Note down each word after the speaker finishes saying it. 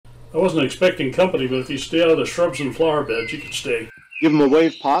I wasn't expecting company, but if you stay out of the shrubs and flower beds, you can stay. Give him a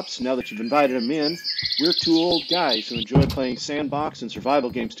wave, Pops, now that you've invited him in. We're two old guys who enjoy playing sandbox and survival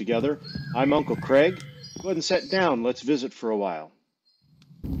games together. I'm Uncle Craig. Go ahead and sit down. Let's visit for a while.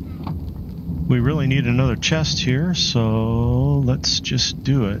 We really need another chest here, so let's just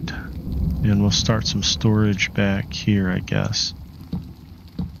do it. And we'll start some storage back here, I guess.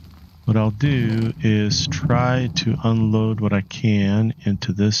 What I'll do is try to unload what I can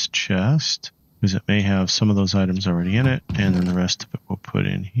into this chest, because it may have some of those items already in it, and then the rest of it we'll put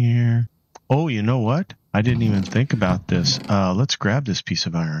in here. Oh, you know what? I didn't even think about this. Let's grab this piece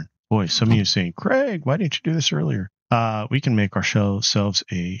of iron. Boy, some of you are saying, Craig, why didn't you do this earlier? We can make ourselves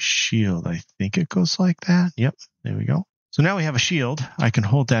a shield. I think it goes like that. Yep, there we go. So now we have a shield. I can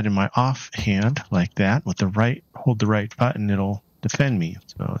hold that in my off hand like that. With the right, hold the right button, it'll defend me.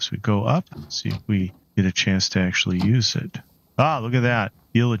 So as we go up, see if we get a chance to actually use it. Ah, look at that.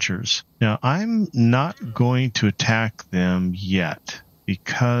 Illagers. Now, I'm not going to attack them yet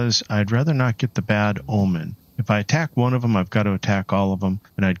because I'd rather not get the bad omen. If I attack one of them, I've got to attack all of them,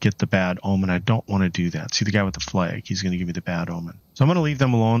 and I'd get the bad omen. I don't want to do that. See the guy with the flag? He's going to give me the bad omen. So I'm going to leave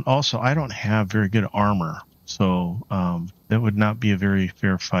them alone. Also, I don't have very good armor, so that would not be a very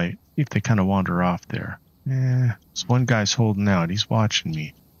fair fight. See if they kind of wander off there. This one guy's holding out. He's watching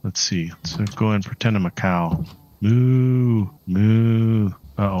me. Let's see. Let's go and pretend I'm a cow. Moo, moo.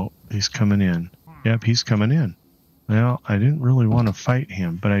 Uh-oh, he's coming in. Yep, he's coming in. Well, I didn't really want to fight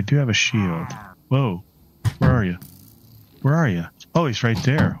him, but I do have a shield. Whoa. Where are you? Where are you? Oh, he's right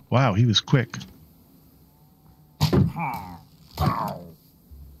there. Wow, he was quick.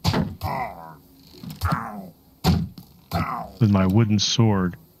 With my wooden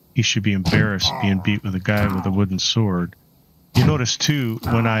sword. He should be embarrassed being beat with a guy with a wooden sword. You notice too,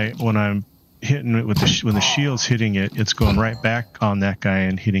 when I'm hitting it with when the shield's hitting it, it's going right back on that guy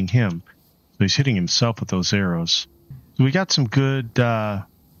and hitting him. So he's hitting himself with those arrows. So we got some good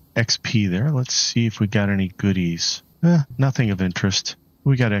XP there. Let's see if we got any goodies. Nothing of interest.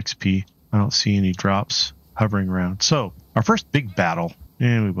 We got XP. I don't see any drops hovering around. So our first big battle,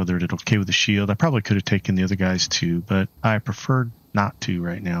 and we weathered it okay with the shield. I probably could have taken the other guys too, but I preferred not to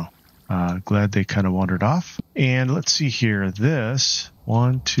right now. Glad they kind of wandered off. And let's see here. This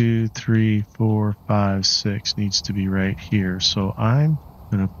 1, 2, 3, 4, 5, 6 needs to be right here. So I'm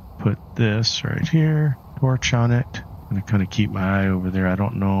going to put this right here. Torch on it. I'm going to kind of keep my eye over there. I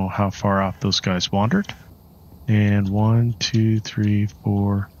don't know how far off those guys wandered. And 1, 2, 3,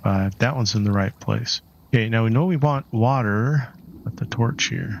 4, 5. That one's in the right place. Okay, now we know we want water. Put the torch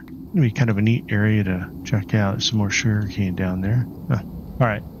here. It's going to be kind of a neat area to check out. There's some more sugarcane down there. All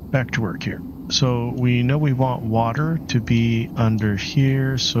right, back to work here. So we know we want water to be under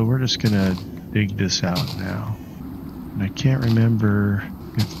here, so we're just going to dig this out now. And I can't remember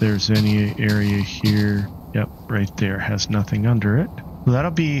if there's any area here. Yep, right there. Has nothing under it. So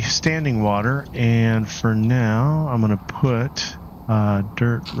that'll be standing water, and for now, I'm going to put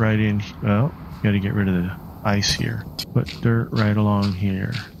dirt right in. Well, got to get rid of the ice here. Put dirt right along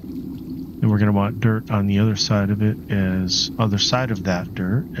here. And we're going to want dirt on the other side of it other side of that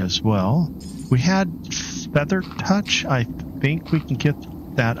dirt as well. We had feather touch. I think we can get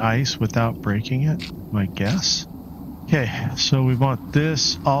that ice without breaking it, my guess. Okay, so we want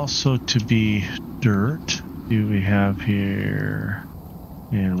this also to be dirt. What do we have here?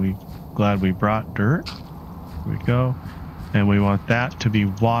 And we glad we brought dirt. Here we go. And we want that to be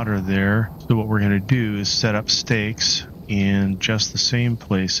water there. So what we're going to do is set up stakes in just the same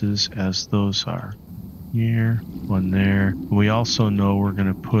places as those are. Here, one there. We also know we're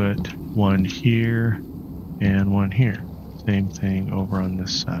going to put one here and one here. Same thing over on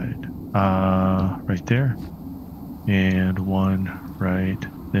this side. Right there. And one right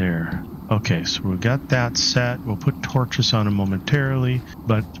there. Okay, so we've got that set. We'll put torches on them momentarily,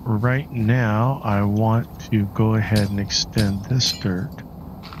 but right now I want to go ahead and extend this dirt.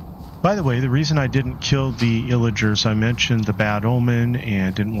 By the way, the reason I didn't kill the Illagers, I mentioned the bad omen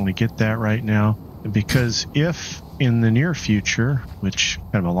and didn't want to get that right now, because if in the near future, which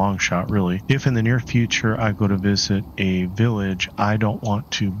kind of a long shot really, if in the near future I go to visit a village, I don't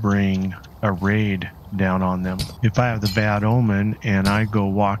want to bring a raid down on them. If I have the bad omen and I go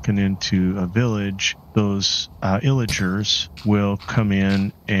walking into a village, those Illagers will come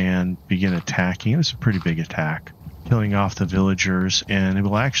in and begin attacking. It was a pretty big attack, killing off the villagers, and it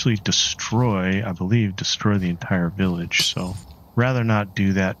will actually destroy, I believe, destroy the entire village. So rather not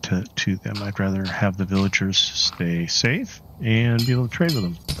do that to them. I'd rather have the villagers stay safe and be able to trade with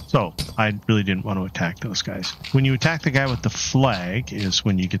them. So I really didn't want to attack those guys. When you attack the guy with the flag is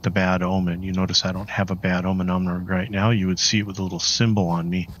when you get the bad omen. You notice I don't have a bad omen on me right now. You would see it with a little symbol on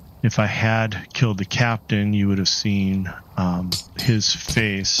me. If I had killed the captain, you would have seen his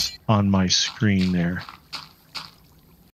face on my screen there.